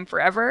time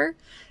forever.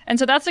 And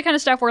so that's the kind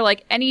of stuff where,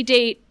 like, any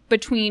date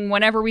between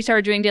whenever we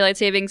started doing daylight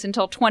savings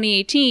until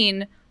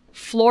 2018,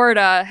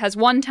 Florida has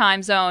one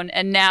time zone,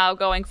 and now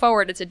going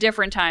forward, it's a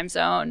different time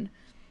zone.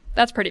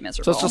 That's pretty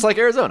miserable. So it's just like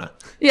Arizona.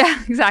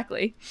 Yeah,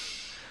 exactly.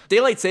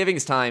 Daylight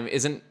savings time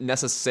isn't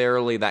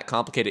necessarily that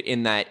complicated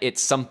in that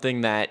it's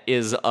something that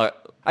is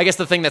I guess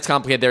the thing that's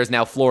complicated there is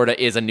now Florida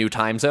is a new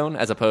time zone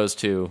as opposed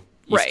to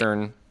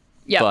Eastern.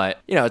 Yeah. But,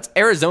 it's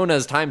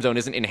Arizona's time zone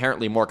isn't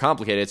inherently more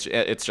complicated.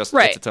 It's just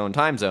it's its own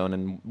time zone.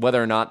 And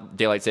whether or not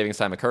daylight savings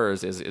time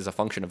occurs is a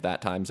function of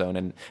that time zone.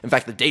 And in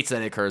fact, the dates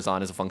that it occurs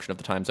on is a function of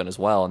the time zone as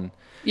well. And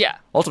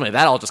ultimately,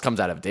 that all just comes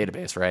out of a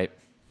database, right?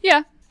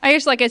 Yeah. I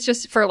guess, like, it's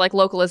just for, like,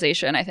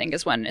 localization, I think,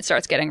 is when it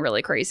starts getting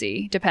really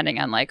crazy, depending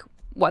on, like,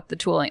 what the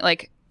tooling,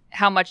 like,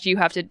 how much do you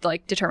have to,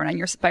 like,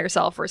 determine by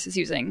yourself versus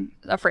using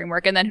a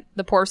framework. And then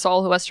the poor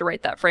soul who has to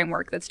write that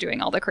framework that's doing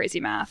all the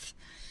crazy math.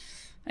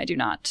 I do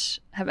not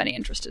have any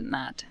interest in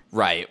that.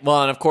 Right.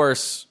 Well, and of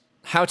course,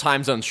 how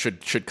time zones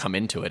should come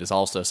into it is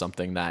also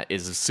something that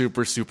is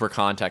super, super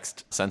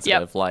context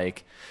sensitive. Yep.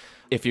 Like,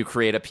 if you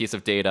create a piece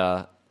of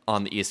data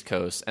on the East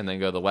Coast and then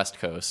go to the West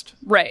Coast,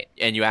 right,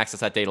 and you access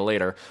that data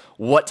later,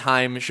 what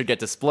time should get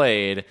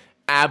displayed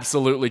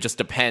absolutely just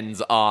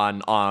depends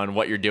on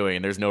what you're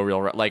doing. There's no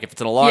real, like, if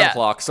it's an alarm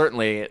clock,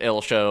 certainly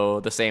it'll show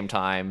the same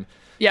time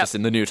just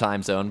in the new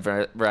time zone,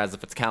 whereas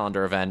if it's a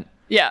calendar event,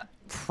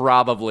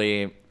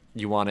 probably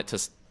you want it to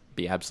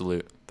be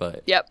absolute,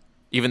 but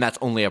even that's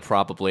only a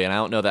probably, and I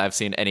don't know that I've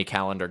seen any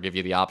calendar give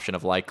you the option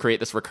of, like, create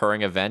this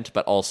recurring event,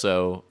 but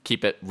also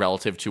keep it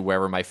relative to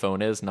wherever my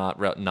phone is, not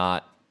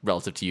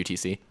relative to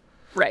UTC.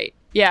 Right.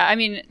 Yeah, I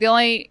mean, the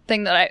only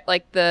thing that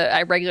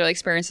I regularly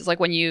experience is, like,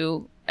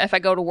 if I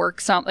go to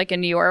work like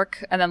in New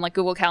York, and then, like,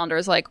 Google Calendar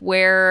is like,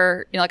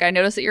 where, like, I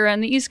noticed that you're on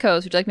the East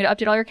Coast, would you like me to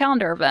update all your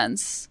calendar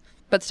events?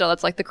 But still,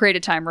 it's like the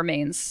created time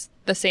remains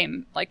the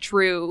same, like,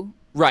 true.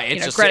 Right,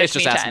 it's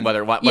just asking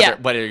whether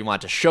you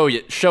want to show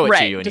it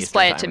to you and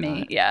display it to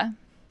me. Yeah.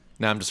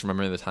 Now I'm just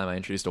remembering the time I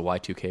introduced a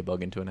Y2K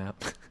bug into an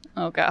app.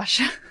 Oh,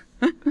 gosh.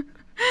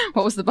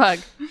 What was the bug?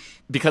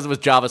 Because it was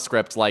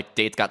JavaScript, like,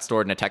 dates got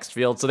stored in a text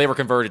field, so they were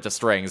converted to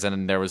strings,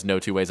 and there was no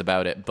two ways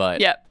about it.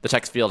 But the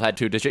text field had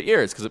 2-digit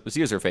years because it was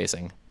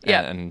user-facing.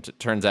 Yep. And it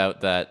turns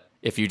out that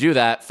if you do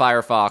that,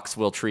 Firefox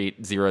will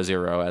treat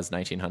 00 as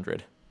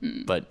 1900.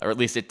 But, or at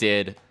least it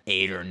did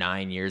 8 or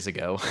 9 years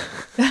ago.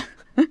 I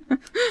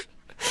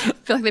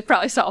feel like they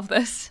probably solved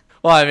this.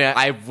 Well, I mean,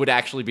 I would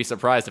actually be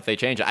surprised if they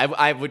change it.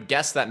 I would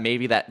guess that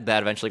maybe that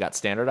eventually got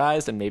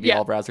standardized, and maybe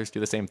all browsers do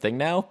the same thing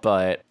now.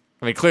 But,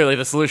 I mean, clearly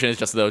the solution is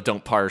just, though,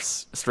 don't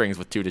parse strings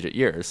with 2-digit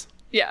years.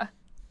 Yeah.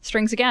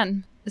 Strings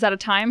again. Is that a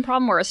time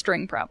problem or a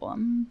string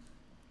problem?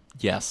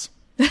 Yes.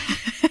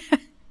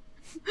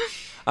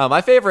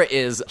 My favorite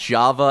is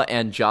Java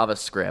and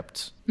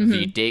JavaScript,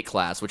 the date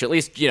class, which at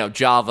least,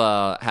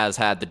 Java has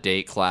had the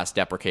date class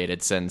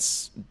deprecated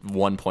since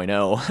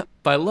 1.0.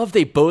 But I love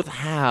they both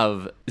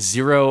have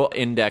 0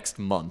 indexed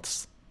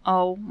months.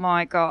 Oh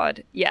my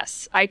God.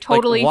 Yes. I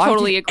totally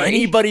agree.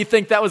 Anybody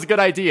think that was a good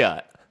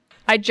idea?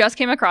 I just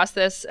came across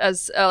this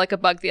as like a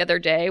bug the other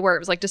day where it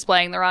was like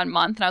displaying the wrong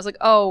month. And I was like,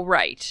 oh,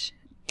 right.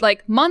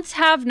 Like months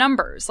have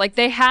numbers. Like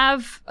they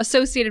have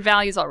associated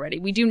values already.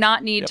 We do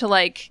not need to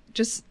like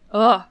just...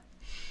 Ugh.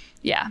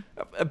 Yeah.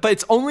 But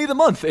it's only the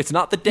month. It's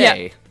not the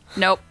day. Yeah.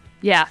 Nope.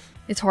 Yeah.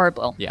 It's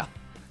horrible. Yeah.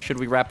 Should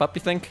we wrap up,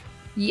 you think?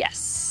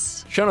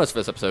 Yes. Show notes for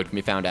this episode can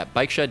be found at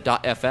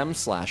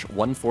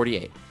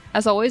bikeshed.fm/148.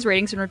 As always,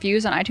 ratings and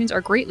reviews on iTunes are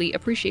greatly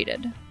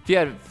appreciated. If you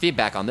have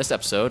feedback on this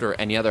episode or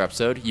any other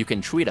episode, you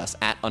can tweet us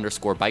at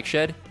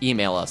 _bikeshed,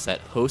 email us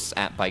at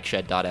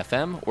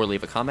hosts@bikeshed.fm, or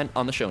leave a comment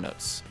on the show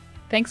notes.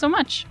 Thanks so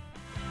much.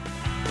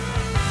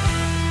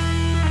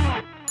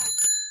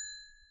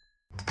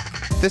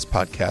 This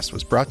podcast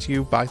was brought to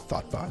you by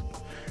Thoughtbot.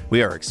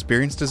 We are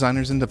experienced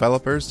designers and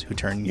developers who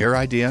turn your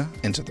idea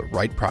into the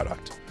right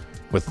product.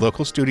 With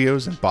local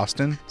studios in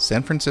Boston,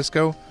 San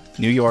Francisco,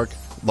 New York,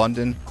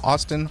 London,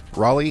 Austin,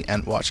 Raleigh,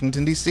 and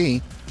Washington, D.C.,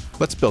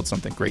 let's build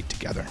something great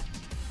together.